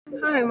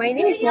Hi, my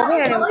name is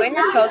Bobby and I'm going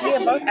to tell you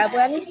about Abu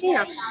Ali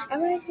Sina.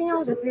 Abu Ali Sina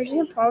was a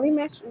Persian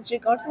polymath who is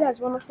regarded as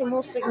one of the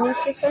most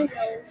significant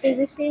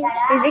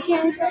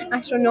physicians,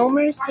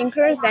 astronomers,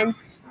 thinkers, and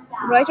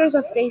writers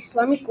of the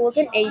Islamic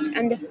Golden Age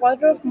and the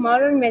father of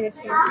modern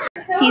medicine.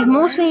 His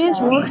most famous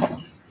works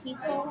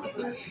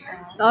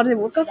are the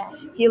Book of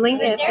Healing,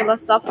 a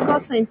philosophical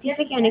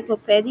scientific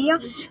encyclopedia,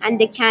 and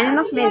the Canon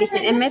of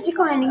Medicine, a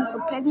medical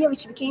encyclopedia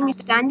which became a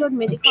standard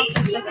medical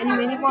text at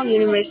many medical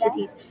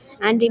universities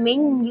and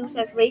remained in use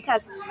as late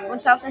as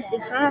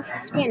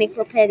 1650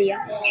 encyclopedia.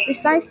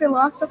 Besides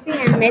philosophy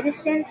and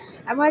medicine,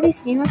 Abadi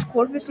Sina's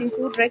corpus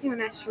includes writing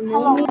on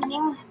astronomy,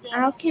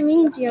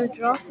 alchemy,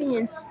 geography,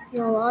 and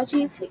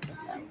theology,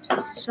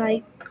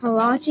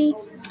 psychology,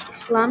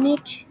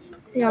 Islamic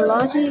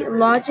theology,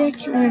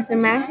 logic,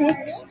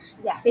 mathematics,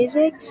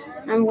 physics,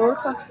 and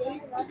work of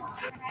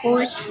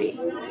poetry.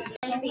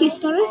 He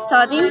started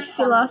studying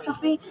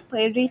philosophy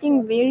by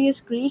reading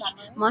various Greek,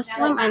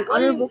 Muslim, and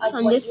other books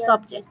on this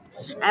subject.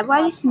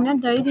 Abu Sina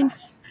died in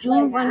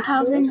June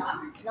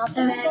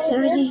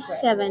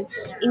 1037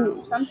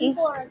 in his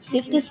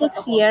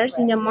 56 years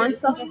in the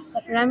month of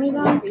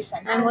Ramadan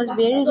and was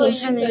buried in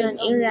Hamadan,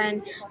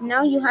 Iran.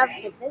 Now you have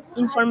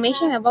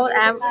information about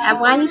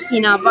Abu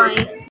Sina. Bye.